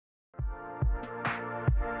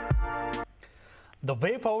The way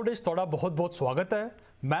forward is तुहाडा बहुत बहुत स्वागत है।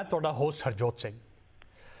 मैं तुहाडा host Harjot Singh.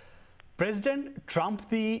 President Trump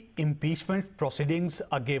की इंपीचमेंट प्रोसीडिंग्स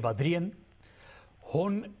अगे वध रही हैं।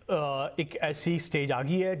 हुण एक ऐसी स्टेज आ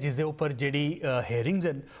गई है जिसके उपर जी हेयरिंग्स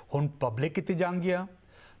हैं हुण पब्लिक की जाएगियां।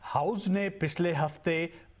 हाउस ने पिछले हफ्ते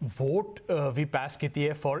वोट भी पास की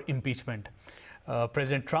है फॉर इंपीचमेंट।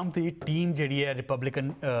 प्रेजिडेंट ट्रंप की टीम जी है रिपब्लिकन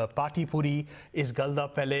पार्टी पूरी इस गल का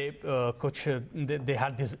पहले कुछ दे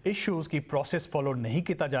हैड दिस इशूज़ कि प्रोसेस फॉलो नहीं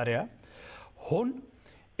किया जा रहा। हुण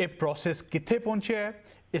ये प्रोसेस कित्थे पहुंचे है,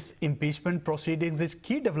 इस इंपीचमेंट प्रोसीडिंग्स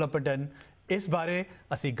की डेवलपमेंट हैं, इस बारे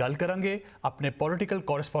असी गल करांगे अपने पॉलिटिकल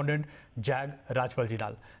कोरेस्पोंडेंट जैग राजपाल जी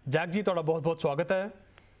नाल। जैग जी तुहाडा बहुत बहुत स्वागत है।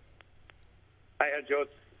 हाय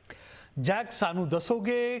हरजोत। जैग सानू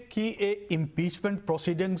दसोगे कि ये इंपीचमेंट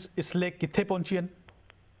प्रोसीडिंग्स इसलिए कित्थे पहुंची हैं?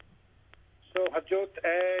 So Harjot,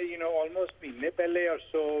 almost महीने पहले और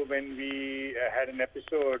so when we had an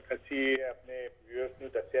episode, ਅਸੀਂ ਆਪਣੇ viewers ਨੂੰ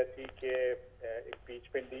ਦੱਸਿਆ ਸੀ ਕਿ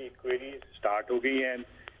impeachment ਦੀ inquiry start ਹੋ ਗਈ ਹੈ।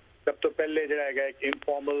 ਸਭ ਤੋਂ ਪਹਿਲੇ ਜਿਹੜਾ ਹੈਗਾ ਇੱਕ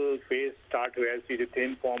informal phase start ਹੋਇਆ ਸੀ ਜਿੱਥੇ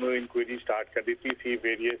informal inquiry start ਕਰ ਦਿੱਤੀ ਸੀ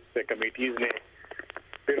various committees ਨੇ।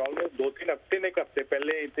 फिर ऑलमोस्ट 2-3 हफ्ते ने एक हफ्ते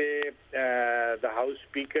पहले the House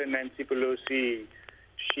Speaker Nancy Pelosi,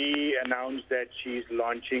 she announced that she's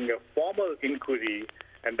launching a formal inquiry,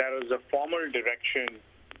 and that was a formal direction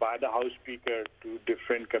by the House Speaker to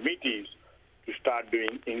different committees to start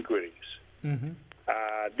doing inquiries. Mm-hmm.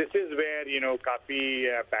 This is where काफी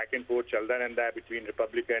back and forth चलता रहता है between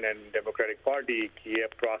Republican and Democratic Party कि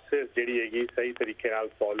ये process ਜਿਹੜੀ ਹੈਗੀ सही तरीके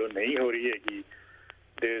नाल follow नहीं हो रही हैगी।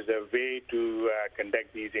 There's a way to conduct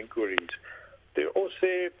these inquiries. तो उससे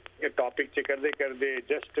टॉपिक च करते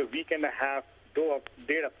just a week and a half,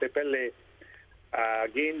 2.5 हफ्ते पहले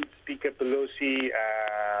again Speaker Pelosi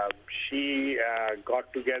she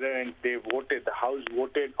got together and they voted, the House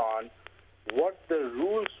voted on what the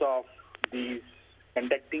rules of these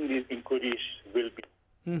conducting these inquiries will be.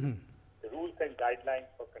 Mm-hmm. The rules and guidelines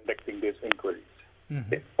for conducting these inquiries.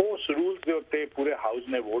 उस rules के उत्ते पूरे house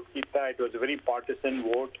ने vote किया। It was a very partition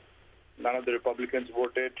vote. None of the Republicans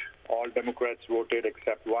voted, all Democrats voted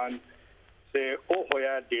except one. से वो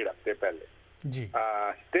होया 1.5 हफ्ते पहले जी।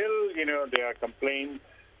 स्टिल देयर आर कंप्लेंट्स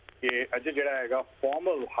कि अजे जेड़ा हैगा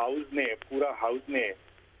फॉर्मल हाउस ने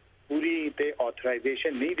पूरी ते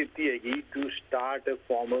ऑथराइजेशन नहीं दिती हैगी to start a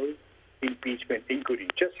formal impeachment inquiry,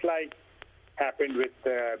 just like happened with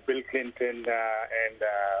Bill Clinton and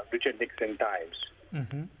Richard Nixon times.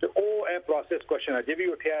 तो वो प्रोसेस क्वेश्चन अजे भी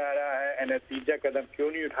उठाया जा रहा है एंड तीजा कदम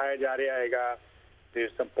क्यों नहीं उठाया जा रहा हैगा। There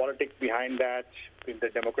is some politics behind that in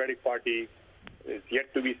the democratic party is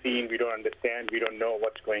yet to be seen. We don't understand, we don't know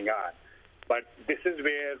what's going on, but this is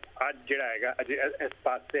where आज जेड़ा हैगा अजे इस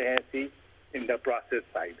पास से है सी in the process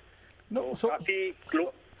side. No सो काफी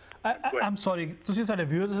I'm sorry, तुसी साडे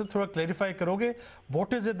व्यूअर्स से थोड़ा क्लैरिफाई करोगे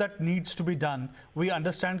what is it that needs to be done? We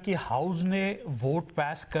understand कि हाउस ने वोट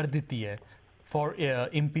पास कर दी है for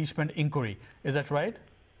impeachment inquiry, is that right?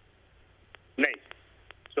 नहीं।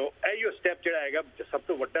 सो यो स्टेप जेड़ा हैगा सब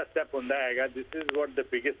तो बड़ा स्टेप हुंदा हैगा। This is what the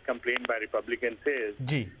biggest complaint bye Republicans is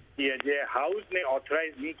जी कि अजे हाउस ने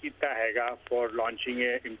ऑथराइज नहीं किया हैगा for launching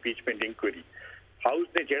A impeachment inquiry. House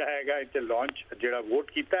ने जेड़ा हैगा इट लॉन्च जेड़ा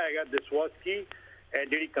वोट किया हैगा दिस वाज की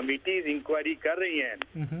ਜਿਹੜੀ ਕਮੇਟੀਜ਼ ਇਨਕੁਆਇਰੀ ਕਰ ਰਹੀ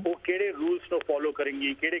ਹਨ ਉਹ ਕਿਹੜੇ ਰੂਲਸ ਨੂੰ ਫੋਲੋ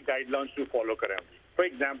ਕਰਨਗੀ, ਕਿਹੜੇ ਗਾਈਡਲਾਈਨਸ ਨੂੰ ਫੋਲੋ ਕਰਾਂਗੀ। ਫॉर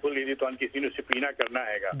एग्जांपल यदि ਤੁਹਾਨੂੰ ਕਿਸੇ ਨੂੰ ਸਬੀਨਾ ਕਰਨਾ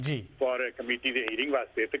ਹੈਗਾ ਫॉर ਕਮੇਟੀ ਦੇ ਹੀਅਰਿੰਗ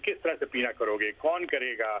ਵਾਸਤੇ ਤਾਂ ਕਿਸ ਤਰ੍ਹਾਂ ਸਬੀਨਾ ਕਰੋਗੇ, ਕੌਣ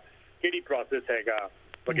ਕਰੇਗਾ, ਕਿਹੜੀ ਪ੍ਰੋਸੈਸ ਹੈਗਾ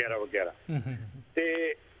ਵਗੈਰਾ ਵਗੈਰਾ।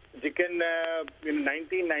 ਤੇ ਜਿਕਨ in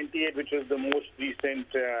 1998 which was the most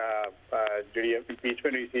recent ਜਿਹੜੀ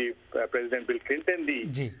impeachment ਹੋਈ ਸੀ president bill Clinton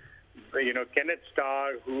the, Kenneth Starr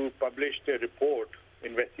who published a report,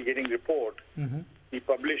 investigating report, he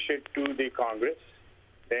published it to the Congress.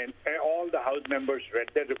 Then all the House members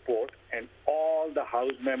read the report, and all the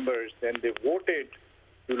House members then they voted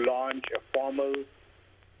to launch a formal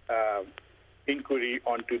inquiry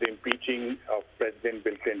onto the impeaching of President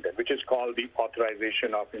Bill Clinton, which is called the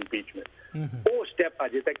authorization of impeachment. वो step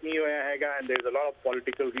अजे तक नहीं होया हैगा, and there's a lot of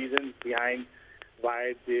political reasons behind why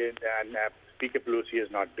Speaker Pelosi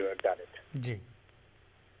has not done it. जी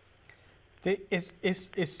ਤੇ ਇਸ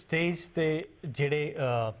stage ਤੇ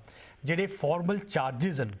ਜਿਹੜੇ ਫਾਰਮਲ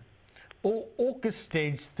ਚਾਰजेस ਹਨ ਉਹ ਕਿਸ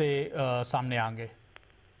ਸਟੇਜ ਤੇ ਸਾਹਮਣੇ ਆਣਗੇ?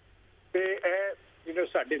 ਤੇ ਇਹ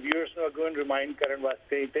ਸਾਡੇ ਵਿਊਅਰਸ ਨੂੰ ਅਗੇਨ ਰਿਮਾਈਂਡ ਕਰਨ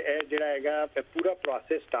ਵਾਸਤੇ ਤੇ ਇਹ ਜਿਹੜਾ ਹੈਗਾ ਪੂਰਾ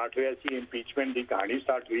ਪ੍ਰੋਸੈਸ ਸਟਾਰਟ ਹੋਇਆ ਸੀ। ਇੰਪੀਚਮੈਂਟ ਦੀ ਕਹਾਣੀ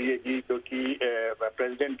ਸਟਾਰਟ ਹੋਈ ਹੈਗੀ ਕਿਉਂਕਿ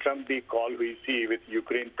ਪ੍ਰੈਜ਼ੀਡੈਂਟ ਟਰੰਪ ਦੀ ਕਾਲ ਹੋਈ ਸੀ ਵਿਦ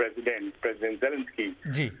ਯੂਕਰੇਨ ਪ੍ਰੈਜ਼ੀਡੈਂਟ ਜ਼ੈਲੈਂਸਕੀ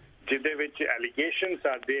ਜੀ ਜਿਹਦੇ ਵਿੱਚ allegations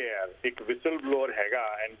are there, ਇੱਕ whistleblower ਹੈਗਾ,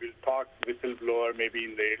 and we'll talk whistleblower maybe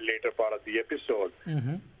in the later part of the episode.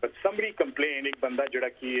 But somebody complained, ਇੱਕ ਬੰਦਾ ਜਿਹੜਾ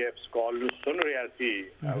ਕਿ ਇਸ ਕਾਲ ਨੂੰ ਸੁਣ ਰਿਹਾ ਸੀ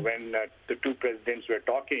when the two presidents were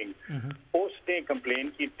talking, ਉਸਨੇ ਕੰਪਲੇਨ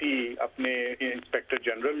ਕੀਤੀ ਆਪਣੇ ਇੰਸਪੈਕਟਰ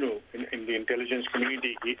ਜਨਰਲ ਨੂੰ in the intelligence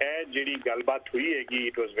community ਕਿ ਇਹ ਜਿਹੜੀ ਗੱਲਬਾਤ ਹੋਈ ਹੈਗੀ,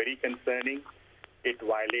 it was very concerning, it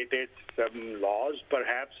violated some laws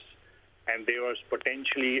perhaps, and there was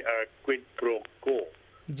potentially a quid pro quo.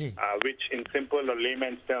 Which in simple or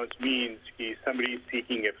layman's terms means that somebody is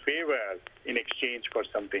seeking a favor in exchange for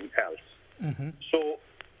something else. So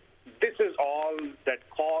this is all that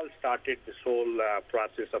call started this whole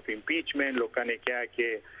process of impeachment. Lokan ne kya ki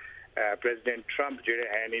President Trump jehde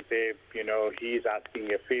hai nahi the, you know, he is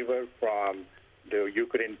asking a favor from the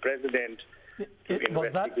Ukraine president.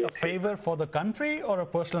 Was that a favor for the country or a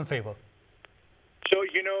personal favor? So,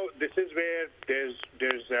 you know, this is where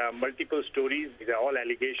there's multiple stories. These are all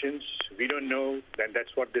allegations. We don't know.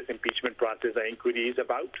 That's what this impeachment process or inquiry is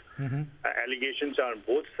about. Allegations are on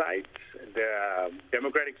both sides. The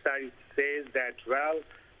Democratic side says that, well,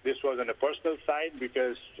 this was on a personal side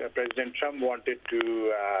because President Trump wanted to,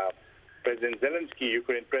 President Zelensky,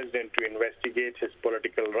 Ukraine president, to investigate his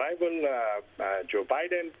political rival, Joe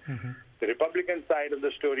Biden. The Republican side of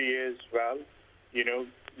the story is, well, you know,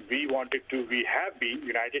 we have been,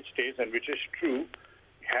 United States, and which is true,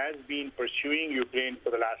 has been pursuing Ukraine for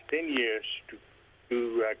the last 10 years to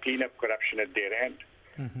clean up corruption at their end.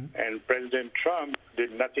 And President Trump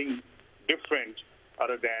did nothing different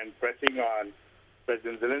other than pressing on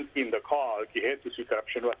President Zelensky in the call, ki hey, tusi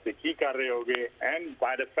corruption waste ki kar rahe hoge, and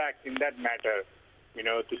by the fact in that matter, you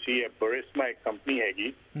know, to see a Burisma company hegi,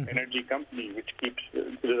 energy company, which keeps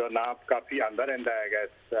the naam kafi andar rehta hai, I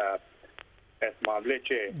guess, ਇਸ ਮਾਮਲੇ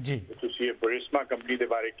 'ਚ ਤੁਸੀਂ ਇਹ ਬਰਿਸਮਾ company ਦੇ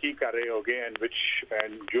ਬਾਰੇ ਕੀ ਕਰ ਰਹੇ ਹੋਗੇ,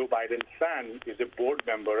 and Joe Biden's son is a board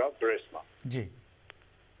member of Burisma. ਜੀ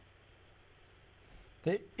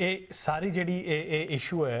ਤੇ ਇਹ ਸਾਰੀ ਜਿਹੜੀ ਇਹ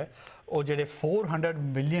ਇਸ਼ੂ ਹੈ ਉਹ ਜਿਹੜੇ $400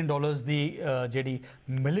 million ਦੀ ਜਿਹੜੀ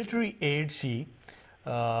military aid C,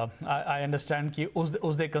 I understand ਕਿ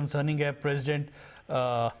ਉਸ ਦੇ ਕੰਸਰਨਿੰਗ ਹੈ president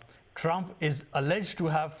Trump is alleged to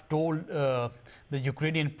have told the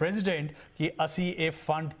Ukrainian president कि असी ये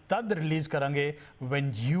fund तद release करेंगे when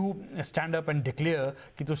you stand up and declare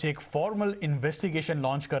कि तुसी एक formal investigation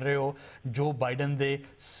launch कर रहे हो Joe Biden दे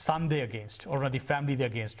son दे against और उनकी family they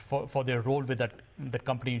against for their role with that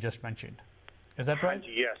company you just mentioned. Is that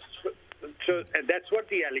right? Yes. So that's what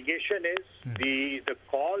the allegation is. The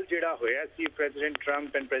call ਜਿਹੜਾ ਹੋਇਆ ਸੀ President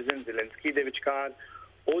Trump and President Zelensky ਦੇ ਵਿਚਕਾਰ,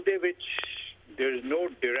 ਉਹਦੇ ਵਿੱਚ there is no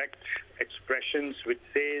direct expressions which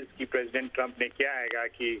says कि President Trump ने क्या हैगा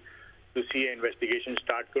कि तुसी investigation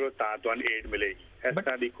start करो तां तुहानू aid मिलेगी. इस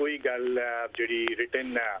तरह दी कोई गल जिहड़ी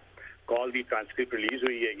written call दी transcript release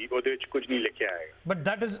हुई हैगी ਉਹਦੇ ਵਿੱਚ कुछ नहीं लिखिया हैगा. But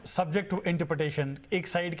that is subject to interpretation. एक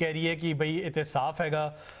साइड कह रही है कि भाई इतने साफ हैगा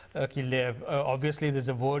कि obviously there's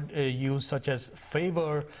a word used such as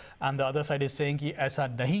favor, and the other side is saying कि ऐसा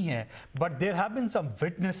नहीं है. But there have been some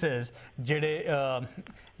witnesses ਜਿਹੜੇ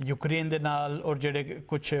यूक्रेन ਦੇ ਨਾਲ और ਜਿਹੜੇ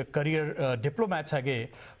कुछ career diplomats हैगे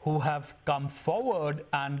who have come forward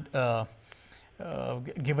and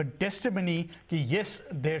given testimony कि yes,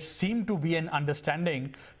 there seemed to be an understanding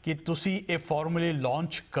कि तुसी ये formally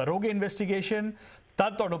launch करोगे investigation,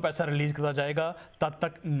 तब तो पैसा release किया जाएगा, तब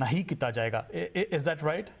तक नहीं किया जाएगा. Is that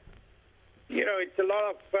right? You know, it's a lot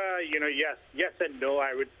of, you know, yes and no,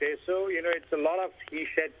 I would say so. You know, it's a lot of he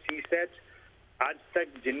said, she said. आज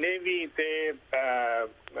तक जिन्ने भी ते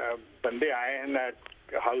बंदे आए हैं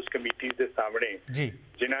हाउस कमिटीज के सामने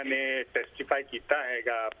जिन्हों ने टेस्टिफाई किया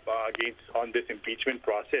हैगा against on this impeachment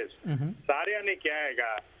process, सारे ने क्या हैगा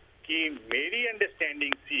कि मेरी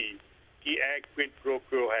अंडरस्टैंडिंग सी कि एक क्विड प्रो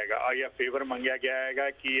क्वो हैगा और या फेवर मंगया गया हैगा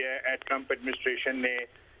कि ट्रंप एडमिनिस्ट्रेशन ने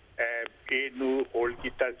एड नू होल्ड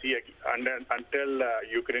किया see until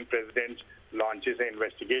Ukraine president launches A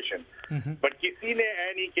investigation. But किसी ने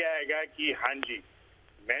ऐ नहीं किया हैगा कि हाँ जी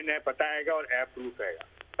मैंने पता हैगा और ऐ प्रूफ हैगा.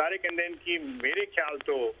 सारे कहते हैं कि मेरे ख्याल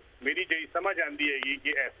तो मेरी जी समझ आती है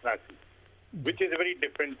कि ऐसा सी, which is a very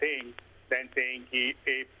different thing than saying कि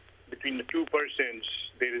between the two persons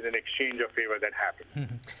there is an exchange of favor that happens.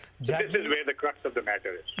 So this is where the crux of the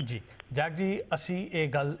matter is. जी जाग जी असी ये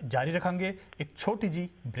गल जारी रखांगे एक छोटी जी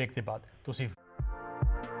ब्रेक के बाद. तुसी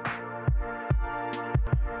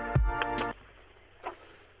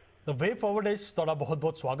द वे फॉरवर्ड इज तुहाडा बहुत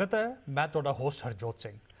बहुत स्वागत है. मैं तुहाडा होस्ट हरजोत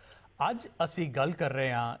सिंह. ਅੱਜ ਅਸੀਂ ਗੱਲ ਕਰ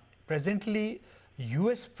ਰਹੇ ਹਾਂ presently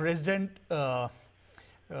US president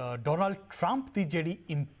Donald Trump ਦੀ ਜਿਹੜੀ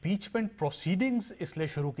ਇੰਪੀਚਮੈਂਟ ਪ੍ਰੋਸੀਡਿੰਗਸ ਇਸ ਲਈ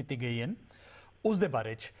ਸ਼ੁਰੂ ਕੀਤੀ ਗਈ ਹਨ ਉਸ ਦੇ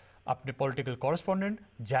ਬਾਰੇ 'ਚ ਆਪਣੇ ਪੋਲੀਟੀਕਲ ਕੋਰਸਪੋਂਡੈਂਟ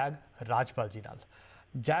ਜੈਗ ਰਾਜਪਾਲ ਜੀ ਨਾਲ.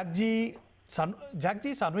 ਜੈਗ ਜੀ, ਜੈਕ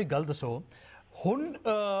ਜੀ ਸਾਨੂੰ ਇੱਕ ਗੱਲ ਦੱਸੋ ਹੁਣ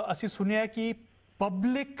ਅਸੀਂ ਸੁਣਿਆ ਕਿ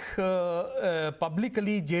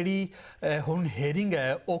ਪਬਲਿਕਲੀ ਜਿਹੜੀ ਹੁਣ ਹੀਅਰਿੰਗ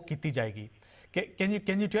ਹੈ ਉਹ ਕੀਤੀ ਜਾਏਗੀ ਕੈਨ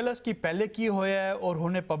ਯੂ ਟੈਲ ਅਸ ਕਿ ਪਹਿਲੇ ਕੀ ਹੋਇਆ ਹੈ ਔਰ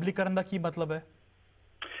ਹੁਣ ਪਬਲਿਕ ਕਰਨ ਦਾ ਕੀ ਮਤਲਬ ਹੈ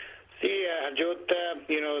See, Harjot,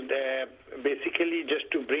 basically just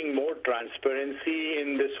to bring more transparency in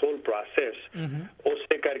this whole process,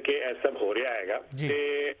 usse karke aisa ho raha hai te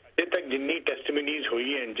ajhe tak jinni testimonies hui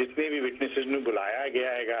hain jitne bhi witnesses nu bulaya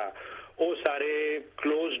gaya hai वो सारे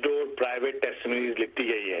closed door private testimonies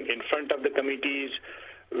लिखी गई हैं in front of the committees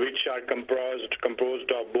which are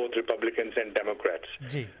composed of both Republicans and Democrats.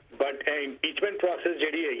 Ji. But impeachment process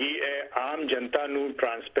ਜਿਹੜੀ ਹੈਗੀ ਆਮ ਜਨਤਾ ਨੂੰ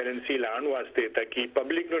transparency ਲਾਉਣ ਵਾਸਤੇ ਤਾਂ ਕਿ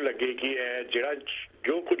ਪਬਲਿਕ ਨੂੰ ਲੱਗੇ ਕਿ ਜਿਹੜਾ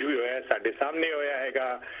ਜੋ ਕੁਝ ਵੀ ਹੋਇਆ ਸਾਡੇ ਸਾਹਮਣੇ ਹੋਇਆ ਹੈਗਾ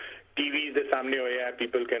TVs ਦੇ ਸਾਹਮਣੇ ਹੋਇਆ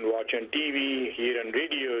people can watch on TV, hear on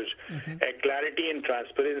radios. Clarity and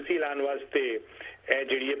transparency ਲਾਉਣ ਵਾਸਤੇ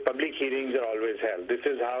ਜਿਹੜੀ public hearings are always held. This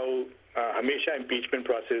is how ਹਮੇਸ਼ਾ impeachment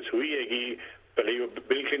process हुई हैगी भले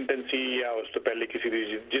बिल क्लिंटन सी या उस तो पहले किसी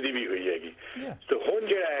जिदी भी हुई हैगी तो हुन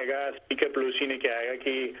जिहड़ा हैगा स्पीकर पेलोसी ने कहा है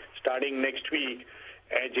कि स्टार्टिंग नेक्स्ट वीक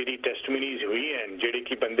जिहड़ी टेस्टमनीज हुई हैं जिहड़े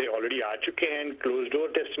कि बंदे ऑलरेडी आ चुके हैं क्लोज डोर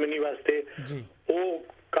टेस्टमनी वास्ते वो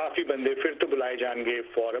काफी बंदे फिर तो बुलाए जाएंगे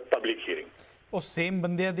फॉर अ पब्लिक हियरिंग ਉਹ ਸੇਮ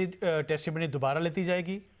ਬੰਦਿਆਂ ਦੀ ਟੈਸਟੀਮਨੀ ਦੁਬਾਰਾ ਲੈਤੀ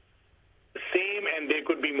ਜਾਏਗੀ same and there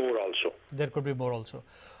could be more also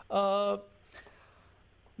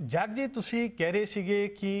Jack ਜੀ ਤੁਸੀਂ ਕਹਿ ਰਹੇ ਸੀਗੇ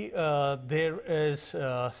ਕਿ there is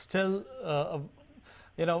still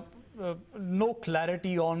no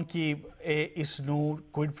clarity on कि इस नू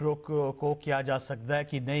क्विड प्रो को किया जा सकता है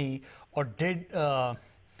कि नहीं और did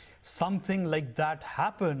something like that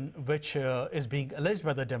happen which is being alleged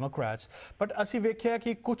by the Democrats but ਅਸੀਂ ਵੇਖਿਆ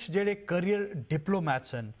ਕਿ ਕੁਝ ਜਿਹੜੇ career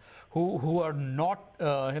diplomats ਹਨ who are not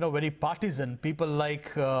very partisan people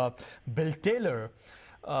like Bill Taylor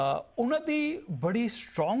ਉਹਨਾਂ ਦੀ ਬੜੀ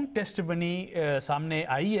strong testimony ਸਾਹਮਣੇ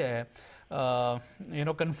ਆਈ ਹੈ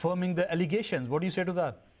confirming the allegations. What do you say to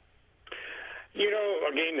that?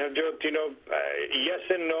 Again, Harjot, yes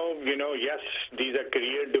and no. Yes, these are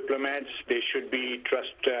career diplomats. They should be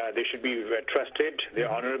trusted.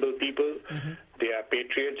 They're honorable people. They are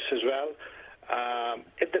patriots as well.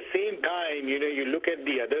 At the same time, you look at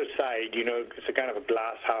the other side, it's a kind of a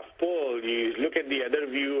glass half full. You look at the other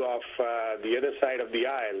view of the other side of the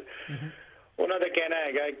aisle. Una da kehna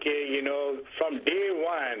hai ki, from day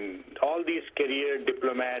one, all these career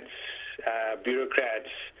diplomats,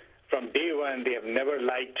 bureaucrats, from day one, they have never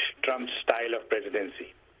liked Trump's style of presidency.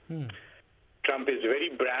 Trump is very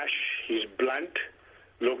brash. He's blunt.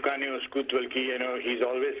 Lokane usko balki he's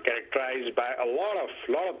always characterized by a lot of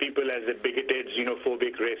people as a bigoted,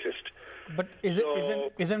 xenophobic racist. But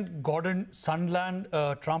isn't Gordon Sondland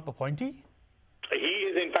Trump appointee? He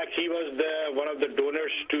is. In fact, he was one of the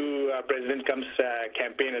donors to President Trump's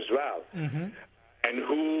campaign as well, and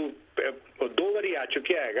who do बारी आ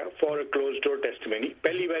चुके हैगा for a closed door testimony.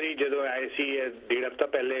 पहली बारी जब आए सी 1.5 हफ्ता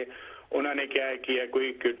पहले उन्होंने क्या किया कोई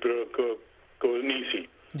को नहीं सी.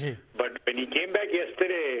 But when he came back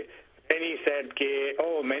yesterday, then he said कि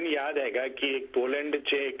मैंने याद हैगा कि एक पोलैंड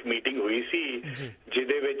च एक मीटिंग हुई सी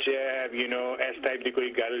जिदे विच इस टाइप दी कोई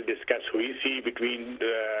गल डिस्कस हुई सी between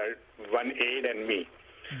one aide and me.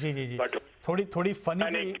 Ji But थोड़ी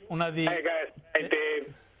फनी जी उन्हां दी ते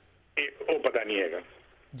ਉਹ ਪਤਾ ਨਹੀਂ ਹੈਗਾ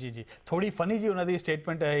जी थोड़ी फनी जी उन्हां दी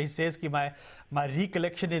स्टेटमेंट है. He says कि my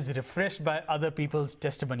recollection is refreshed by other people's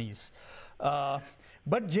testimonies.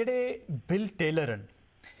 But जेडे Bill Taylor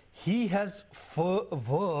he has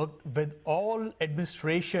worked with all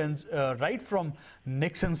administrations right from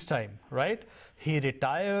Nixon's time, right? He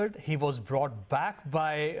retired. He was brought back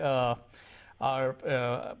by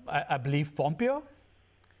I believe Pompeo,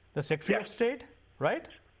 the Secretary of State, right?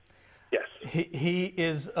 Yes.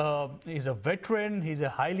 He's a veteran. He's a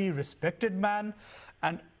highly respected man,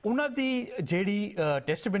 and una di JD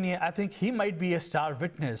testimony, I think he might be a star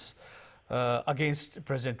witness against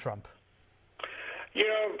President Trump.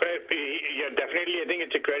 Definitely, I think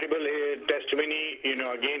it's a credible testimony.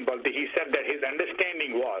 Again, but he said that his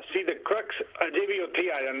understanding was, see, the crux अजे भी उत्थे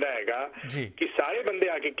आ जांदा हैगा कि सारे बंदे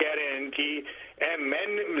आके कह रहे हैं कि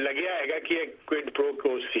मैन लगया हैगा कि क्विड प्रो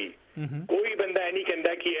को सी कोई बंदा नहीं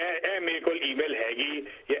कहता कि मेरे को ईमेल हैगी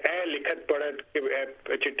या लिखत पढ़त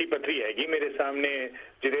चिट्ठी पत्री हैगी मेरे सामने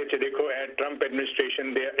जिदे च देखो ट्रंप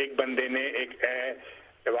एडमिनिस्ट्रेशन दे एक बंदे ने एक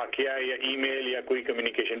वाकया या ईमेल या कोई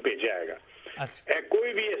कम्युनिकेशन भेजा हैगा. कोई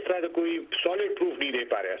भी इस तरह का कोई सॉलिड प्रूफ नहीं दे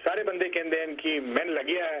पा रहा. सारे बंदे कहते हैं कि मैंने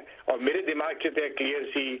लगे है और मेरे दिमाग च ते क्लियर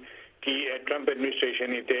सी कि ट्रंप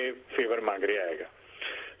एडमिनिस्ट्रेशन इते फेवर मांग रहा हैगा.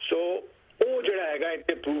 सो ਉਹ ਜਿਹੜਾ ਹੈਗਾ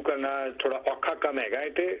ਇੱਥੇ ਪ੍ਰੂਵ ਕਰਨਾ ਥੋੜਾ ਔਖਾ ਕੰਮ ਹੈਗਾ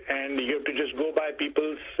ਇੱਥੇ and you have to just go by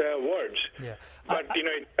people's words but you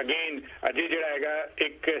know again ਅਜੇ ਜਿਹੜਾ ਹੈਗਾ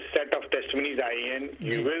ਇੱਕ ਸੈਟ ਆਫ ਟੈਸਟਮਨੀਜ਼ ਆਈ ਹਨ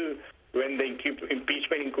you will when the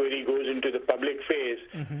impeachment inquiry goes into the public phase,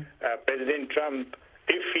 President Trump,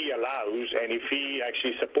 if he allows and if he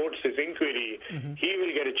actually supports this inquiry, he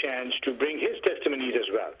will get a chance to bring his testimonies as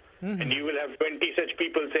well. And you will have 20 such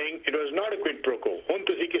people saying it was not a quid pro quo. Hun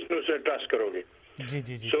tusi kisnu se trust karoge.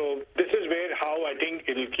 So this is where how I think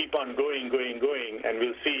it will keep on going, and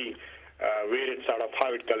we'll see where it sort of how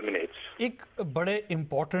it culminates. एक बड़े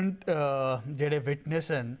important जेडे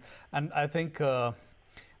witness and I think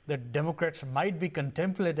the Democrats might be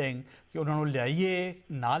contemplating कि उन्होंने लियाइए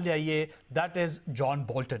ना लियाइए, that is John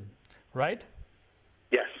Bolton, right?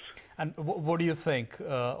 Yes. And what do you think?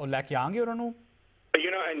 लेके आएंगे उन्होंने?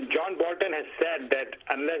 You know, and John Bolton has said that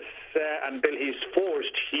until he's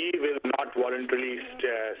forced, he will not voluntarily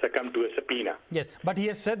succumb to a subpoena. Yes, but he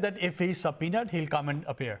has said that if he's subpoenaed, he'll come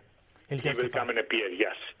and appear. He'll testify. He will come and appear,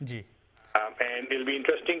 yes. Ji. And it'll be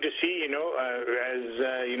interesting to see, you know, as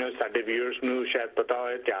you know, ਸਾਡੇ viewers ਨੂੰ ਸ਼ਾਇਦ ਪਤਾ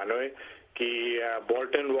ਹੋਏ ਧਿਆਨ ਹੋਏ ਕਿ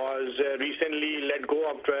Bolton was recently let go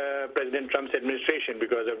of President Trump's administration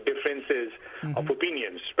because of differences of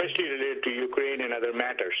opinions, especially related to Ukraine and other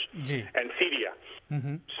matters and Syria.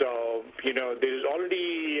 So, you know, there is already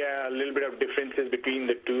a little bit of differences between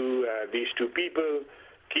these two people.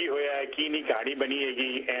 ਕੀ ਹੋਇਆ ਹੈ ਕੀ ਨਹੀਂ ਕਹਾਣੀ ਬਣੀ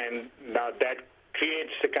ਹੈਗੀ and now that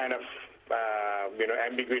creates a kind of you know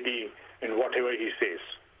ambiguity in whatever he says.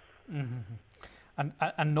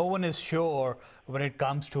 And no one is sure when it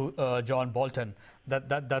comes to John Bolton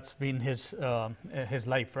that's been his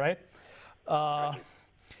life, right?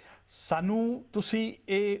 ਸਾਨੂੰ ਤੁਸੀਂ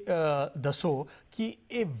ਇਹ ਦੱਸੋ ਕਿ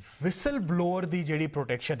ਇਹ ਵਿਸਲ ਬਲੋਅਰ ਦੀ ਜਿਹੜੀ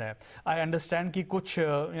protection ਹੈ, I understand ਕਿ ਕੁਛ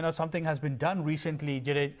you know something has been done recently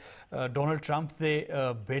ਜਿਹੜੇ ਡੋਨਲਡ ਟਰੰਪ ਦੇ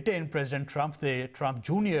ਬੇਟੇ ਇਨ president Trump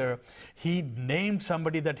junior he named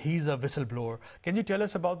somebody that he is a whistleblower. Can you tell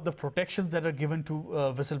us about the protections that are given to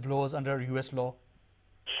whistleblowers under US law?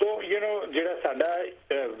 So, you know, ਜਿਹੜਾ ਸਾਡਾ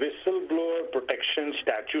whistleblower protection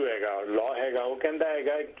statute ਹੈਗਾ, law ਹੈਗਾ, ਉਹ ਕਹਿੰਦਾ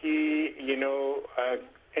ਹੈਗਾ ਕਿ you know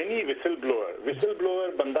any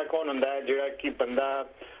whistleblower ਬੰਦਾ ਕੌਣ ਹੁੰਦਾ ਹੈ ਜਿਹੜਾ ਕਿ ਬੰਦਾ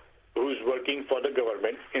who's working for the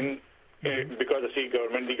government in because ਅਸੀਂ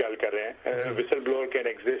government ਦੀ ਗੱਲ ਕਰ ਰਹੇ ਹਾਂ. Whistleblower can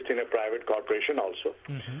exist in a private corporation also.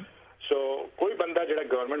 So ਕੋਈ ਬੰਦਾ ਜਿਹੜਾ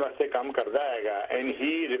government ਵਾਸਤੇ ਕੰਮ ਕਰਦਾ ਹੈਗਾ and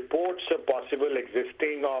he reports a possible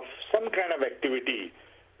existing of some kind of activity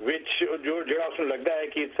which ਜਿਹੜਾ ਉਸਨੂੰ ਲੱਗਦਾ ਹੈ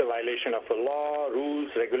ਕਿ it's a violation of a law,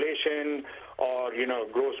 rules, regulation or you know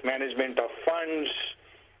gross management of funds,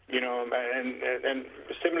 you know, and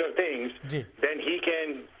similar things, then he can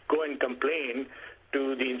go and complain to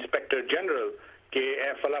the Inspector General कि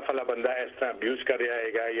फला फला बंदा इस तरह abuse कर रहा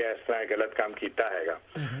हैगा या इस तरह गलत काम कीता हैगा.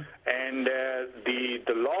 And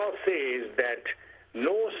the law says that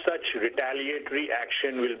no such retaliatory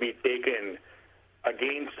action will be taken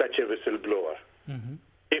against such a whistleblower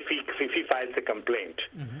if he files a complaint.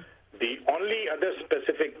 The only other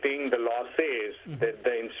specific thing the law says that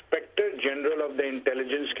the Inspector General of the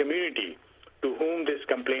intelligence community to whom this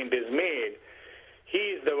complaint is made, he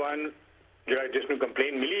is the one जिसमें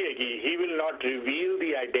complaint मिली हैगी, he will not reveal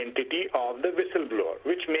the identity of the whistleblower,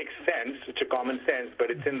 which makes sense, it's a common sense, but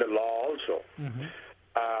it's in the law also.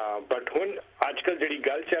 But when आजकल जड़ी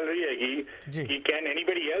गल चल रही हैगी कि can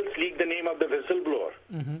anybody else leak the name of the whistleblower?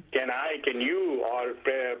 Can you or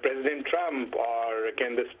President Trump or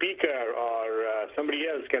can the speaker or somebody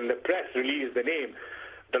else, can the press release the name?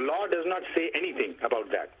 The law does not say anything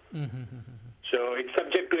about that. So it's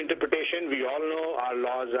subject to interpretation. We all know our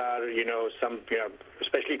laws are, you know,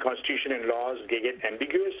 especially constitution and laws, they get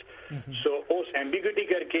ambiguous. So us ambiguity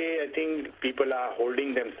karke, I think people are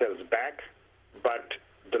holding themselves back. But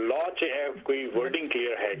the law have koi wording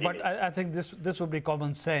clear hai. But I think this would be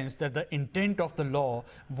common sense that the intent of the law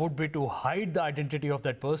would be to hide the identity of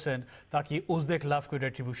that person ताकि उसके खिलाफ कोई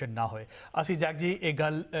retribution ना होए. ਅਸੀਂ Jack जी एक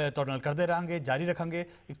गल ਤੁਹਾਡੇ ਨਾਲ ਕਰਦੇ ਰਹਾਂਗੇ, ਜਾਰੀ ਰੱਖਾਂਗੇ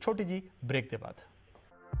ਇੱਕ ਛੋਟੀ ਜੀ ਬ੍ਰੇਕ ਦੇ ਬਾਅਦ.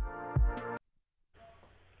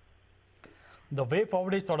 The Way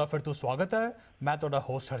Forward ਵਿੱਚ ਤੁਹਾਡਾ ਫਿਰ ਤੋਂ ਸਵਾਗਤ ਹੈ. ਮੈਂ ਤੁਹਾਡਾ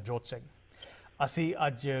ਹੋਸਟ ਹਰਜੋਤ ਸਿੰਘ. ਅਸੀਂ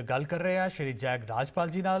ਅੱਜ ਗੱਲ ਕਰ ਰਹੇ ਹਾਂ ਸ਼੍ਰੀ ਜੈਗ ਰਾਜਪਾਲ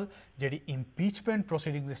ਜੀ ਨਾਲ, ਜਿਹੜੀ ਇੰਪੀਚਮੈਂਟ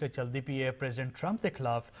ਪ੍ਰੋਸੀਡਿੰਗਸ ਜਿਸ ਚੱਲਦੀ ਪਈ ਹੈ ਪ੍ਰੈਜ਼ੀਡੈਂਟ ਟਰੰਪ ਦੇ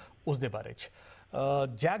ਖਿਲਾਫ, ਉਸ ਦੇ ਬਾਰੇ 'ਚ.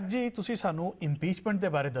 ਜੈਗ ਜੀ, ਤੁਸੀਂ ਸਾਨੂੰ ਇੰਪੀਚਮੈਂਟ ਦੇ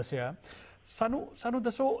ਬਾਰੇ ਦੱਸਿਆ, ਸਾਨੂੰ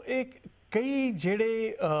ਦੱਸੋ ਇਹ ਕਈ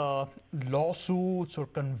ਜਿਹੜੇ lawsuits or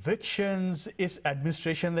convictions ਇਸ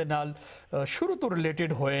ਐਡਮਿਨਿਸਟ੍ਰੇਸ਼ਨ ਦੇ ਨਾਲ ਸ਼ੁਰੂ ਤੋਂ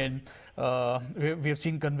ਰਿਲੇਟਡ ਹੋਏ ਨੇ. We have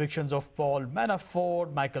seen convictions of Paul Manafort,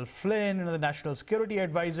 Michael Flynn, the National Security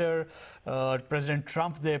Advisor, President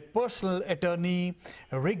Trump, their personal attorney,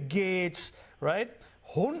 Rick Gates, right?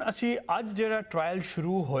 ਹੁਣ ਅਸੀਂ ਅੱਜ ਜਿਹੜਾ ਟ੍ਰਾਇਲ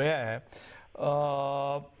ਸ਼ੁਰੂ ਹੋਇਆ ਹੈ,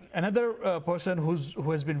 another person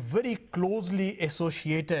who has been very closely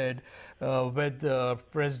associated with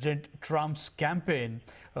President Trump's campaign,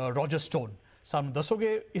 Roger Stone. ਸਾਨੂੰ ਦੱਸੋਗੇ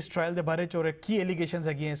ਇਸ ਟ੍ਰਾਇਲ ਦੇ ਬਾਰੇ ਚ ਔਰ ਕੀ ਐਲੀਗੇਸ਼ਨਸ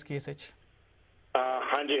ਹੈਗੀਆਂ ਇਸ ਕੇਸ ਵਿੱਚ?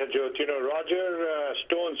 Hanji Harjot, Roger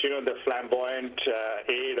Stone's, the flamboyant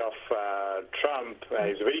aide of Trump,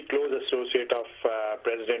 is a very close associate of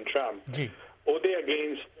President Trump. Ode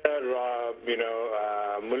against,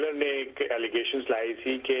 Mueller ne allegations लाई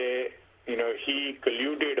थी कि, he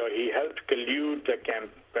colluded or he helped collude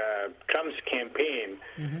Trump's campaign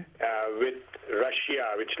with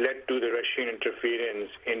Russia, which led to the Russian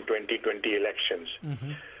interference in 2020 elections.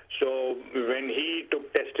 So when he took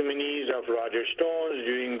testimonies of Roger Stone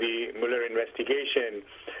during the Mueller investigation,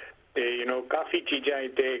 kafi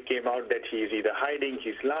cheezain came out that he's either hiding,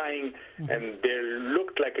 he's lying, and there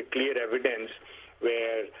looked like a clear evidence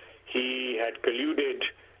where he had colluded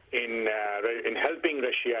in helping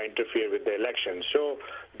Russia interfere with the election. So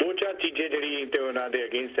do char cheezein jehdi te ਉਹਨਾਂ ਦੇ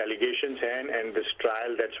against allegations हैं, and this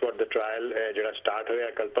trial, that's what the trial ਜਿਹੜਾ start ਹੋਇਆ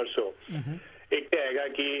ਕੱਲ ਪਰਸੋਂ. ਇੱਕ ਤਾਂ ਹੈਗਾ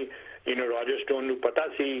ਕਿ Roger Stone ਨੂੰ ਪਤਾ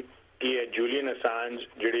ਸੀ ਕਿ ਇਹ ਜੂਲੀਅਨ ਅਸਾਂਜ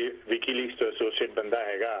ਜਿਹੜੀ ਵਿਕੀਲੀਕਸ ਤੋਂ ਐਸੋਸੀਏਟ ਬੰਦਾ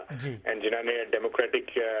ਹੈਗਾ ਐਂਡ ਜਿਨ੍ਹਾਂ ਨੇ ਡੈਮੋਕ੍ਰੈਟਿਕ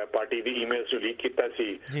ਪਾਰਟੀ ਦੀ ਈਮੇਲਸ ਨੂੰ ਲੀਕ ਕੀਤਾ ਸੀ,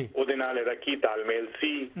 ਉਹਦੇ ਨਾਲ ਇਹਦਾ ਕੀ ਤਾਲਮੇਲ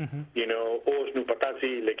ਸੀ, ਉਹ ਉਸਨੂੰ ਪਤਾ ਸੀ,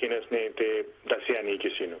 ਲੇਕਿਨ ਉਸਨੇ ਤੇ ਦੱਸਿਆ ਨਹੀਂ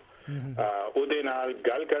ਕਿਸੇ ਨੂੰ. ਉਹਦੇ ਨਾਲ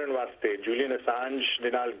ਗੱਲ ਕਰਨ ਵਾਸਤੇ, ਜੂਲੀਅਨ ਅਸਾਂਜ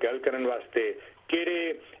ਦੇ ਨਾਲ ਗੱਲ ਕਰਨ ਵਾਸਤੇ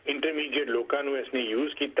ਕਿਹੜੇ ਇੰਟਰਮੀਡੀਏਟ ਲੋਕਾਂ ਨੂੰ ਇਸਨੇ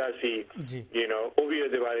ਯੂਜ਼ ਕੀਤਾ ਸੀ, ਉਹ ਵੀ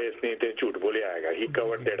ਉਹਦੇ ਬਾਰੇ ਇਸਨੇ ਤੇ ਝੂਠ ਬੋਲਿਆ ਹੈਗਾ. ਹੀ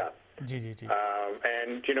covered that up.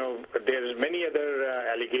 And there's many other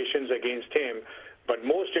allegations against him, but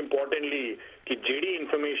most importantly ki jehdi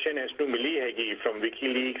information has to mili hegi from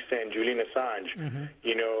WikiLeaks and Julian Assange,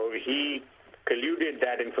 he colluded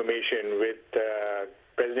that information with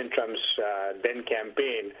President Trump's then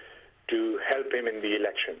campaign to help him in the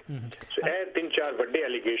election. So ਇਹ ਤਿੰਨ ਚਾਰ ਵੱਡੇ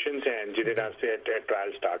allegations हैं ਜਿਹਦੇ ਨਾਲ ਸੇ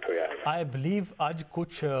trial start ਹੋਇਆ ਹੈ. I believe ਅੱਜ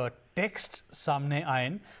ਕੁਝ ਟੈਕਸਟ ਸਾਹਮਣੇ ਆਏ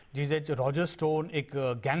ਜਿਹਦੇ ਚ ਰੋਜਰ ਸਟੋਨ ਇੱਕ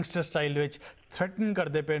ਗੈਂਗਸਟਰ ਸਟਾਈਲ ਵਿੱਚ ਥ੍ਰੈਟਨ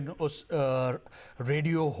ਕਰਦੇ ਪਏ ਉਸ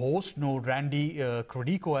ਰੇਡੀਓ ਹੋਸਟ ਨੂੰ, Randy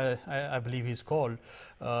ਕ੍ਰੋਡੀਕੋ I believe he's called,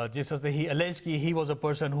 ਜਿਸ ਵਾਸਤੇ he alleged ਕਿ he was a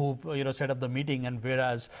person who set up the meeting, and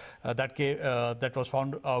whereas that was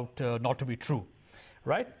found out not to be true,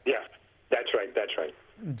 right? Yeah, that's right.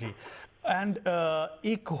 ਜੀ. And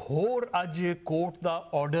ਇੱਕ ਹੋਰ ਅੱਜ court ਦਾ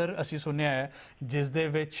order ਅਸੀਂ ਸੁਣਿਆ ਹੈ ਜਿਸ ਦੇ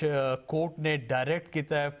ਵਿੱਚ ਕੋਰਟ ਨੇ ਡਾਇਰੈਕਟ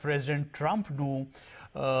ਕੀਤਾ ਹੈ ਪ੍ਰੈਜ਼ੀਡੈਂਟ ਟਰੰਪ ਨੂੰ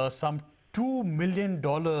some $2 million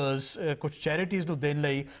ਕੁਝ ਚੈਰਿਟੀਜ਼ ਨੂੰ ਦੇਣ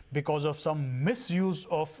ਲਈ because of sum misuse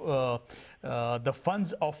of the funds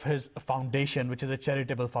of his foundation, which is a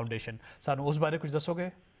charitable foundation. ਸਾਨੂੰ ਉਸ ਬਾਰੇ ਕੁਝ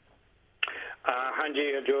ਦੱਸੋਗੇ?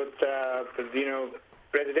 ਹਾਂਜੀ ਹਰਜੋਤ,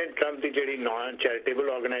 President Trump ਦੀ ਜਿਹੜੀ ਨਾਨ ਚੈਰੀਟੇਬਲ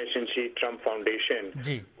ਆਰਗੇਨਾਈਜੇਸ਼ਨ ਸੀ Trump Foundation,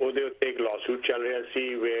 ਉਹਦੇ ਉੱਤੇ ਇੱਕ lawsuit ਚੱਲ ਰਿਹਾ ਸੀ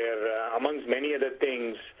where amongst many other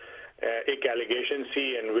things ਇੱਕ allegation C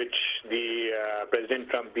in which the President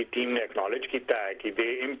Trump the team ਨੇ acknowledge ਕੀਤਾ ਹੈ ਕਿ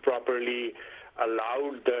they improperly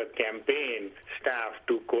allowed the campaign staff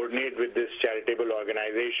to coordinate with this charitable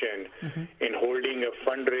organization in holding a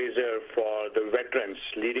fundraiser for the veterans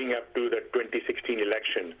leading up to the 2016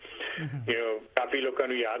 election. काफी लोगों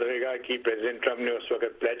को याद होगा कि President Trump ने उस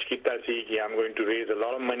वक्त pledge किया था कि I'm going to raise a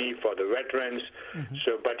lot of money for the veterans.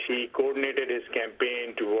 But he coordinated his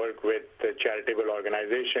campaign to work with the charitable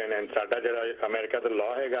organization, and साडा जरा अमेरिका का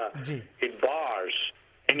law हैगा, it bars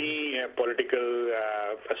any political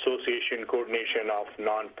association coordination of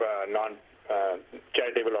non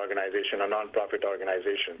charitable organization or non-profit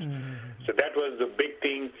organization. So that was the big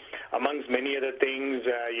thing. Amongst many other things,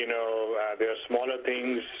 there are smaller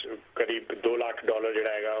things. करीब $2 lakh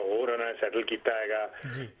ਜਿਹੜਾ ਹੈਗਾ ਹੋਰ ਉਹਨਾਂ ਨੇ settle ਕੀਤਾ ਹੈਗਾ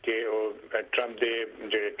ਕਿ ਉਹ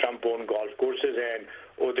Trump owned golf courses and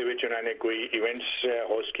ਉਹਦੇ ਵਿੱਚ ਉਹਨਾਂ ਨੇ ਕੋਈ events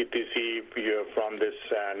host ਕੀਤੀ ਸੀ from this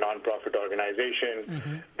non-profit organization.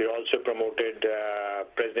 They also promoted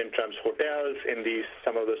President Trump's hotels in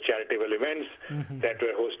some of those charitable events that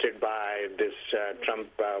were hosted by this Trump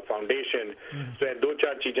Foundation. So ਇਹ ਦੋ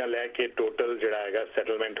ਚਾਰ ਚੀਜ਼ਾਂ ਲੈ ਕੇ total ਜਿਹੜਾ ਹੈਗਾ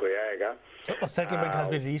settlement ਹੋਇਆ ਹੈਗਾ. So a settlement has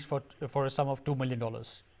been reached for a sum of $2 million.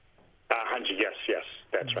 ਹਾਂਜੀ, yes,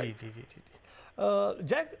 that's right. ਜੀ.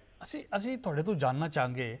 ਜੈਕ, ਅਸੀਂ ਤੁਹਾਡੇ ਤੋਂ ਜਾਣਨਾ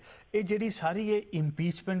ਚਾਹਾਂਗੇ ਇਹ ਜਿਹੜੀ ਸਾਰੀ ਇਹ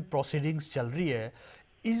ਇੰਪੀਚਮੈਂਟ ਪ੍ਰੋਸੀਡਿੰਗਸ ਚੱਲ ਰਹੀ ਹੈ,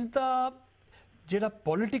 ਇਸ ਦਾ ਜਿਹੜਾ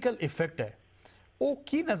ਪੋਲੀਟੀਕਲ ਇਫੈਕਟ ਹੈ ਉਹ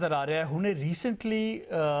ਕੀ ਨਜ਼ਰ ਆ ਰਿਹਾ ਹੈ? ਹੁਣੇ ਰੀਸੈਂਟਲੀ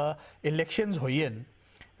ਇਲੈਕਸ਼ਨਸ ਹੋਈ ਹਨ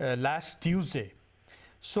last Tuesday,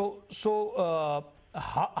 so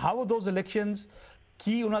how are those elections,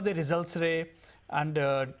 ਕੀ ਉਹਨਾਂ ਦੇ ਰਿਜ਼ਲਟਸ ਰਹੇ, and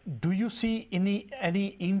do you see any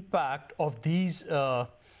impact of these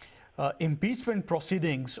impeachment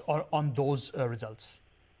proceedings on those results?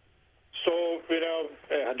 So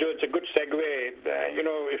Harjot, it's a good segue.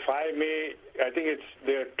 If I may, I think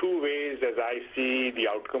there are two ways as I see the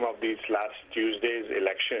outcome of these last Tuesday's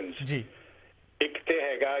elections. Ek te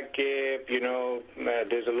haiga ke,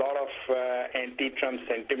 there's a lot of anti-Trump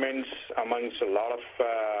sentiments amongst a lot of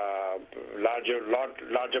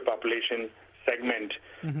larger population segment.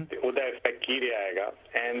 Uda effect ki rahega.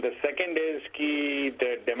 And the second is ki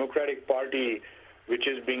the Democratic Party, which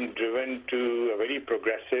is being driven to a very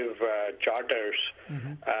progressive charters,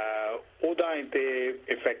 uda inte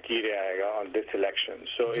effect ki rahega on this election.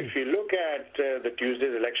 So if you look at the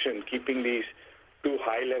Tuesday's election, keeping these two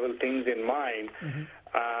high-level things in mind,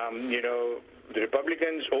 the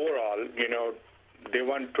Republicans overall, they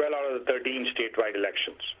won 12 out of the 13 statewide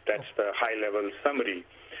elections. That's the high-level summary.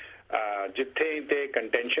 Jithe the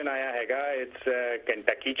contention aaya haiga, it's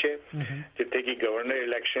Kentucky che. Jithe ki governor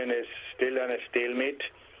election is still on a stalemate.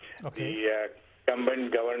 The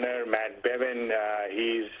incumbent governor Matt Bevin,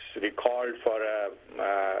 he's recalled for a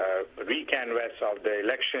recanvass of the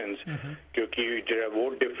elections, kyunki jo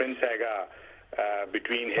vote difference haiga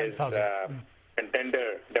between his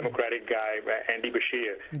contender, Democratic guy, Andy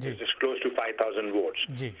Bashir, is just close to 5,000 votes.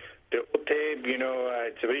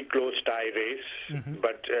 It's a very close tie race,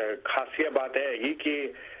 but khasiya baat hai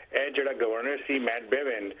ki jada governor si Matt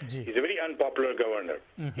Bevin, he's a very unpopular governor.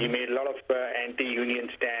 He made a lot of anti-union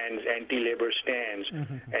stands, anti-labor stands,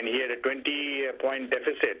 and he had a 20-point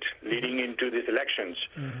deficit leading into these elections.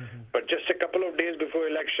 But just a couple of days before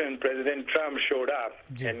election, President Trump showed up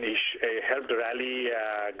and he helped rally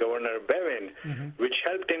Governor Bevin, which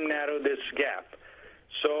helped him narrow this gap.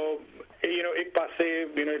 So,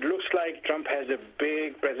 it looks like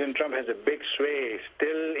President Trump has a big sway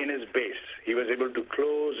still in his base. He was able to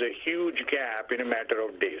close a huge gap in a matter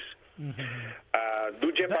of days.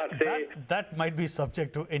 That might be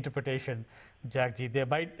subject to interpretation, Jagji. There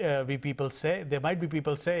might be people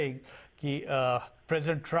saying that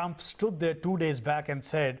President Trump stood there 2 days back and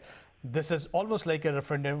said, this is almost like a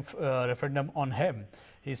referendum on him.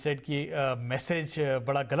 He said that message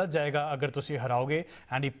bada galat jayega agar tusi haraoge,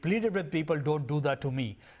 and he pleaded with people, don't do that to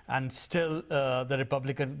me. And still the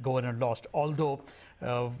Republican governor lost, although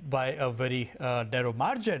by a very narrow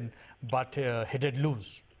margin, but he did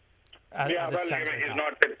lose. He's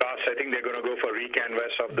not the boss. I think they're going to go for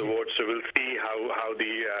recanvass of the votes, so we'll see how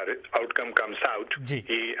the outcome comes out.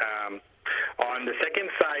 On the second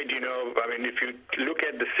side, if you look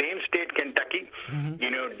at the same state, Kentucky,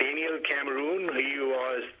 Daniel Cameron, he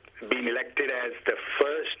was being elected as the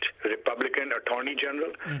first Republican Attorney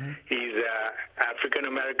General. He's African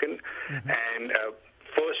American and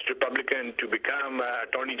first Republican to become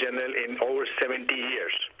Attorney General in over 70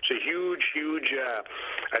 years. So huge,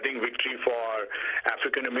 I think, victory for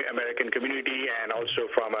African American community and also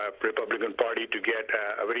from a Republican Party to get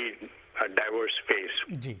a very diverse face.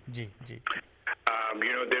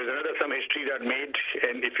 There's some history that made,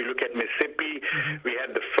 and if you look at Mississippi, we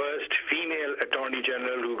had the first female Attorney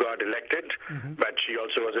General who got elected, but she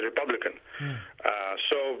also was a Republican.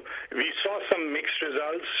 So we saw some mixed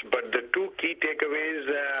results, but the two key takeaways,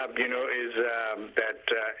 is that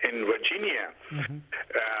in Virginia,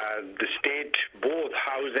 the state, both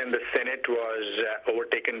House and the Senate was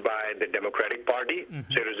overtaken by the Democratic Party.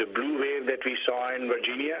 So it was a blue wave that we saw in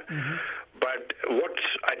Virginia. But what's,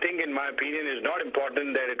 I think, in my opinion, is not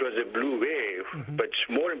important that it was a blue wave, but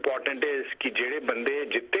more important is ki jede bande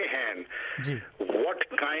jitte hain, what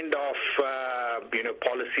kind of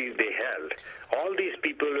policies they held. All these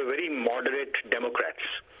people were very moderate Democrats.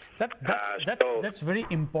 That's very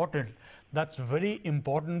important. That's very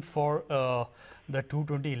important for the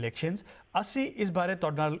 220 elections. ਅਸੀਂ ਇਸ ਬਾਰੇ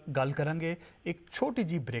ਤੁਹਾਡੇ ਨਾਲ ਗੱਲ ਕਰਾਂਗੇ ਇੱਕ ਛੋਟੀ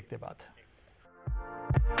ਜੀ ਬ੍ਰੇਕ ਦੇ ਬਾਅਦ।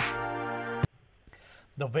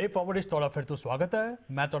 The way forward is ਤੁਹਾਡਾ ਫਿਰ ਤੋਂ ਸਵਾਗਤ ਹੈ।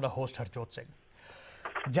 ਮੈਂ ਤੁਹਾਡਾ ਹੋਸਟ ਹਰਜੋਤ ਸਿੰਘ।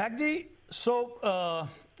 ਜੈਕ ਜੀ, so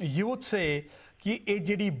you would say कि ये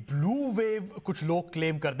जी ब्लू वेव कुछ लोग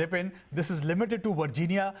क्लेम करते पे, this is limited to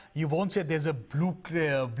Virginia. You won't say there's a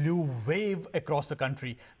blue wave across the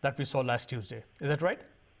country that we saw last Tuesday. Is that right?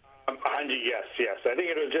 Yes. I think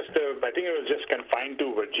it was just confined to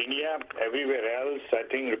Virginia. Everywhere else, I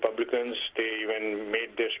think Republicans, they even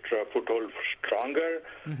made their foothold stronger.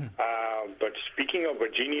 But speaking of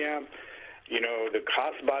Virginia, the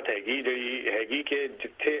खास बात हैगी कि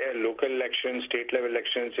जितने local elections, state level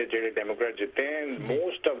elections से जेडे Democrats जितने हैं,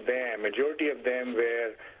 most of them, majority of them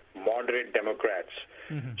were moderate Democrats.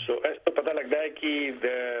 So ऐसा पता लगता है कि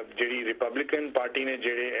जेडी Republican Party ने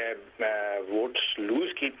जेडे votes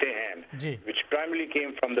lose कीते हैं, which primarily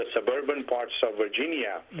came from the suburban parts of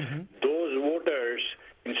Virginia, those voters,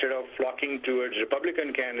 in instead of flocking towards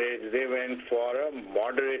Republican candidates, they went for a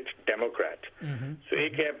moderate Democrat. So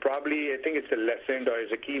probably, I think it's a lesson or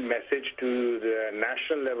is a key message to the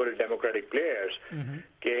national level Democratic players.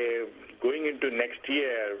 Going into next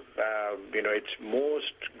year, it's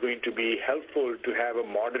most going to be helpful to have a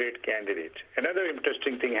moderate candidate. Another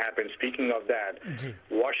interesting thing happened, speaking of that,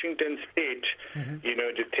 Washington State,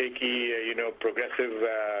 progressive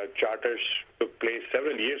charters took place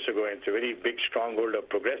several years ago, and it's a very big stronghold of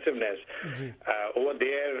progressiveness. Over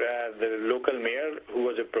there, the local mayor, who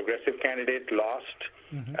was a progressive candidate, lost.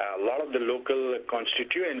 A lot of the local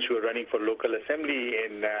constituents who are running for local assembly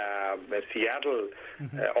in Seattle,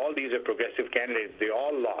 all these are progressive candidates. They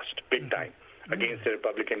all lost big time against the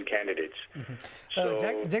Republican candidates.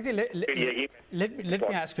 Jagji, let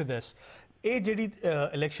me ask you this.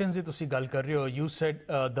 Elections you said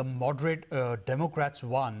the moderate Democrats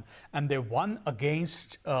won, and they won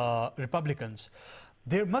against Republicans.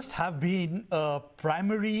 There must have been a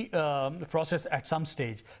primary process at some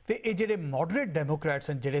stage. The moderate Democrats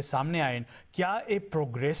and jede samne aaye, kya a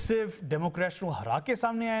progressive Democrats nu hara ke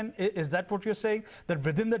samne aaye? Is that what you're saying? That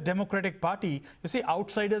within the Democratic Party, you see,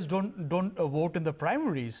 outsiders don't vote in the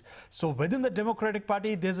primaries. So within the Democratic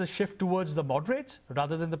Party, there's a shift towards the moderates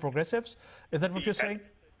rather than the progressives. Is that what you're saying?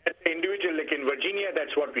 At the individual, like in Virginia,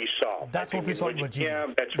 that's what we saw. That's what we saw in Virginia.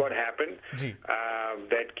 That's what happened.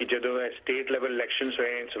 That state level elections,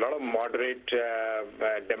 where a lot of moderate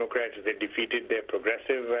Democrats, they defeated their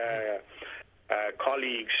progressive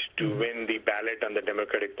colleagues to win the ballot on the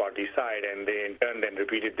Democratic Party side, and they in turn then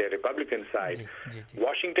repeated their Republican side.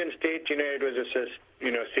 Washington State, it was just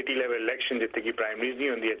city level elections, the primaries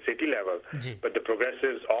at city level, but the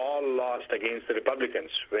progressives all lost against the Republicans,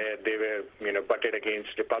 where they were butted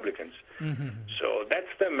against Republicans. So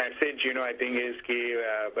that's the message, I think, is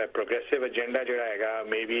a progressive agenda,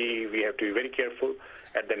 maybe we have to be very careful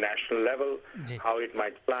at the national level, how it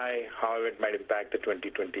might fly, how it might impact the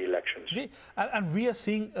 2020 elections. And we are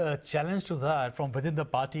seeing a challenge to that from within the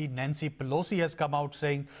party. Nancy Pelosi has come out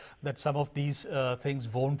saying that some of these things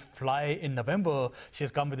won't fly in November. She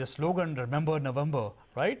has come with a slogan, remember November,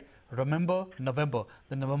 right? Remember November,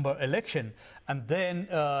 the November election. And then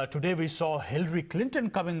today we saw Hillary Clinton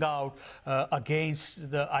coming out against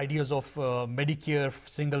the ideas of Medicare,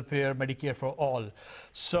 single payer, Medicare for all.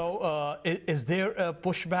 So is there a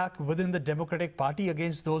pushback within the Democratic Party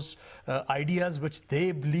against those ideas which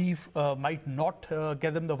they believe might not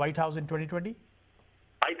get them the White House in 2020?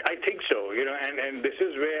 I think so, and this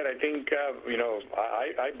is where I think,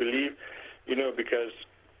 I believe, because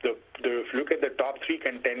if you look at the top three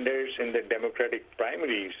contenders in the Democratic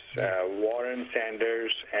primaries, Warren,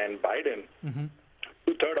 Sanders, and Biden,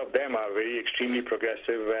 two-thirds of them are very extremely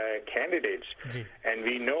progressive candidates. And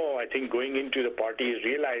we know, I think, going into the party is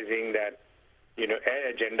realizing that,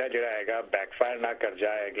 agenda backfire na kar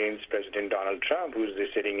jaye against President Donald Trump, who's the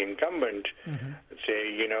sitting incumbent.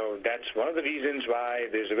 That's one of the reasons why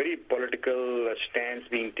there's a very political stance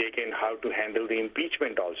being taken how to handle the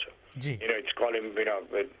impeachment also. It's called,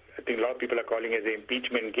 I think a lot of people are calling it the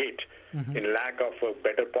impeachment gate. In lack of a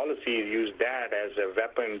better policy, use that as a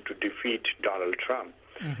weapon to defeat Donald Trump.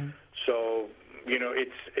 So,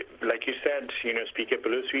 it's like you said, Speaker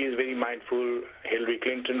Pelosi is very mindful. Hillary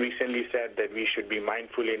Clinton recently said that we should be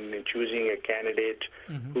mindful in choosing a candidate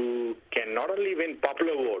who can not only win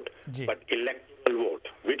popular vote, but electoral vote,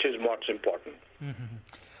 which is what's important.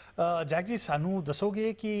 Jagji, sanu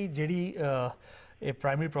dasoge ki jehdi a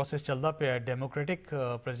primary process chalda pe Democratic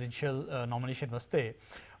presidential nomination vaste,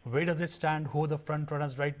 where does it stand? Who are the front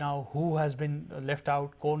runners right now? Who has been left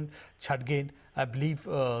out? Kon chhad gain? I believe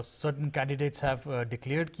certain candidates have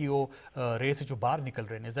declared ki wo race se jo bahar nikal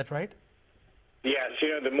rahe hain. Is that right? Yes,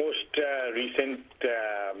 the most recent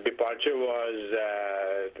departure was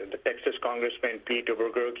the Texas Congressman Pete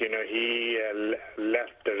Buttigieg. He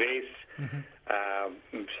left the race,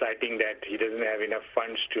 citing that he doesn't have enough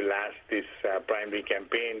funds to last this primary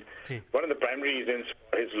campaign. One of the primary reasons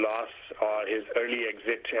for his loss or his early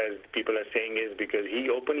exit, as people are saying, is because he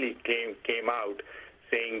openly came out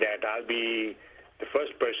saying that I'll be the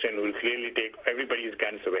first person who will clearly take everybody's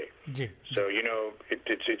guns away. So,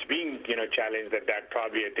 it's being, challenged that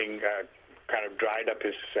probably, I think, kind of dried up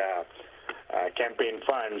his campaign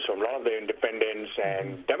funds from a lot of the independents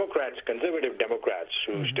and Democrats, conservative Democrats,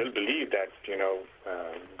 who still believe that,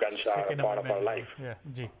 guns are a part of our life.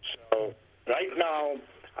 So right now,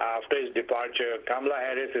 after his departure, Kamala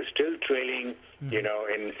Harris is still trailing,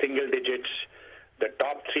 in single digits. The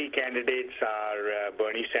top three candidates are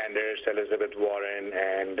Bernie Sanders, Elizabeth Warren,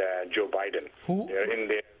 and Joe Biden.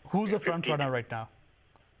 Who's the front runner right now?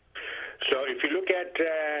 So if you look at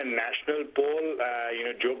national poll,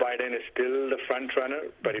 Joe Biden is still the front runner.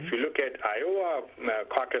 But if you look at Iowa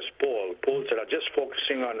caucus polls that are just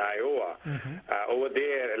focusing on Iowa, over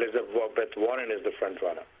there, Elizabeth Warren is the front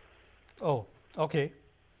runner. Oh, okay.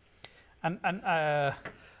 And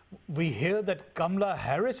we hear that Kamala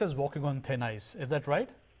Harris is walking on thin ice. Is that right?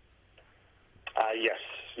 Yes.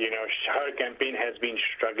 Her campaign has been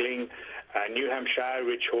struggling. New Hampshire,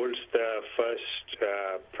 which holds the first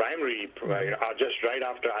primary, just right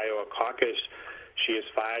after Iowa caucus, she has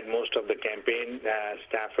fired most of the campaign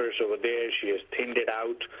staffers over there. She has thinned it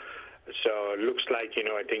out. So it looks like,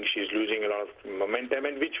 I think she's losing a lot of momentum,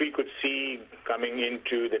 and which we could see coming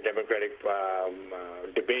into the Democratic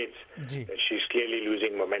debates. That she's clearly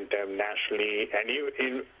losing momentum nationally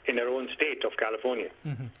and in her own state of California.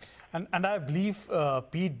 And I believe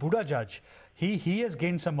Pete Buttigieg, he has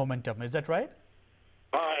gained some momentum. Is that right?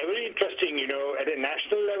 Very interesting. At a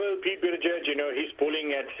national level, Pete Buttigieg, he's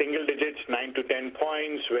polling at single digits, 9 to 10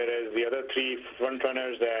 points, whereas the other three front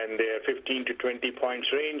runners are in their 15 to 20 points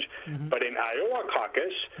range. But in Iowa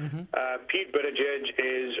caucus, Pete Buttigieg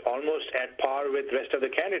is almost at par with rest of the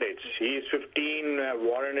candidates. He's 15,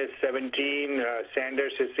 Warren is 17,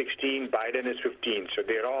 Sanders is 16, Biden is 15. So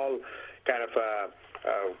they're all kind of a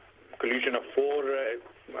collusion of four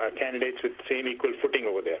candidates with same equal footing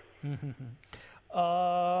over there.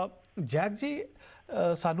 Jack जी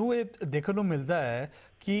सानू ये देखने को मिलता है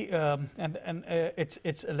कि and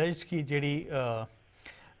it's alleged कि JD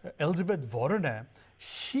Elizabeth Warren है,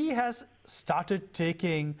 she has started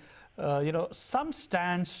taking some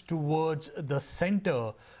stance towards the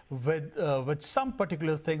center with some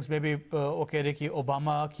particular things. Maybe वो कह रहे कि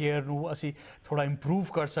Obama care नू असी थोड़ा improve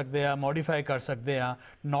कर सकते हैं, modify कर सकते हैं,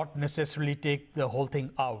 not necessarily take the whole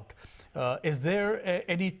thing out. Is there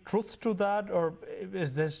any truth to that, or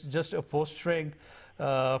is this just a posturing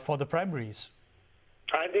for the primaries?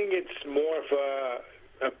 I think it's more of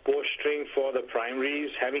a posturing for the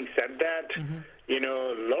primaries. Having said that, a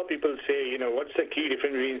lot of people say, what's the key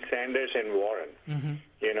difference between Sanders and Warren?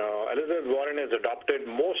 Elizabeth Warren has adopted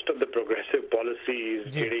most of the progressive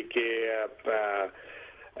policies that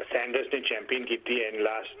Sanders ने champion की थी in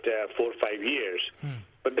last 4 or 5 years.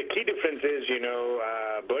 But the key difference is,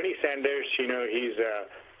 Bernie Sanders, he's a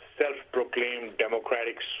self-proclaimed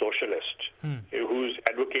democratic socialist who's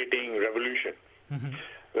advocating revolution.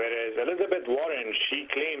 Whereas Elizabeth Warren, she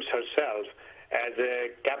claims herself as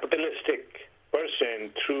a capitalistic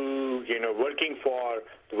person through, working for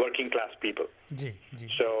the working class people.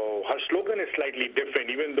 So her slogan is slightly different,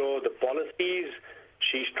 even though the policies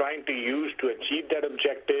she's trying to use to achieve that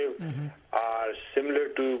objective are similar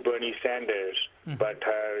to Bernie Sanders, but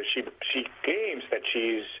she claims that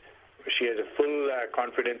she has a full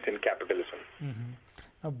confidence in capitalism.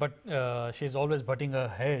 But she's always butting her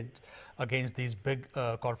head against these big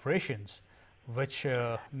corporations, which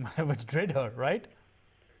dread her, right?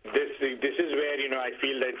 This is where I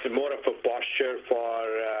feel that it's more of a posture for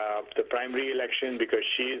the primary election, because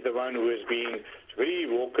she is the one who is being very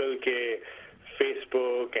vocal के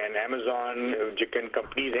Facebook and Amazon, Jin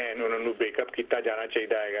companies हैं, उन्होंने break up किया जाना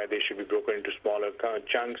चाहिए. They should be broken into smaller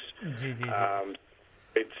chunks.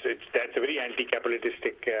 That's a very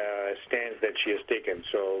anti-capitalistic stance that she has taken.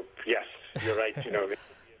 So yes, you're right.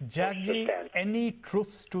 Jack ji, any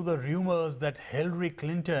truth to the rumors that Hillary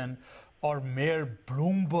Clinton or Mayor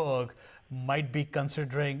Bloomberg might be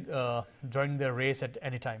considering joining the race at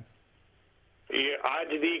any time? आज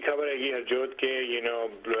दी खबर है कि हरजोत के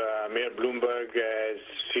Mayor Bloomberg is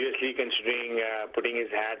seriously considering putting his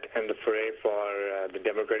hat in the fray for the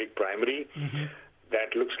Democratic primary.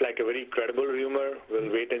 That looks like a very credible rumor.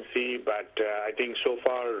 We'll wait and see. But I think so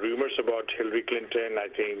far rumors about Hillary Clinton, I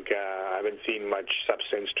think I haven't seen much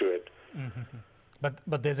substance to it.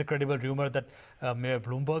 But there's a credible rumor that Mayor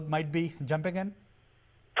Bloomberg might be jumping in?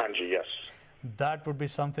 Anji, yes. That would be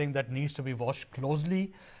something that needs to be watched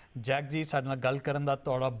closely. Jack जी साडे नाल गल करन दा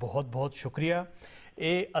तुहाडा बहुत बहुत शुक्रिया.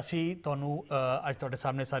 ये असी तुहानू अज तुहाडे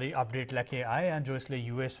सामने सारी अपडेट लैके आए हैं जो इसलिए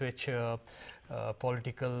यूएस विच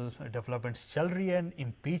पॉलिटिकल डेवलपमेंट्स चल रही हैं,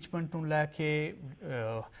 इंपीचमेंट नू लैके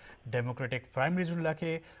डेमोक्रेटिक प्राइमरीज नू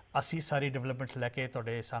लैके असी सारी डेवलपमेंट्स लैके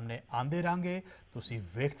तुहाडे सामने आंदे रहांगे. तुसी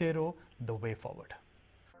वेखदे रहो द वे फॉरवर्ड.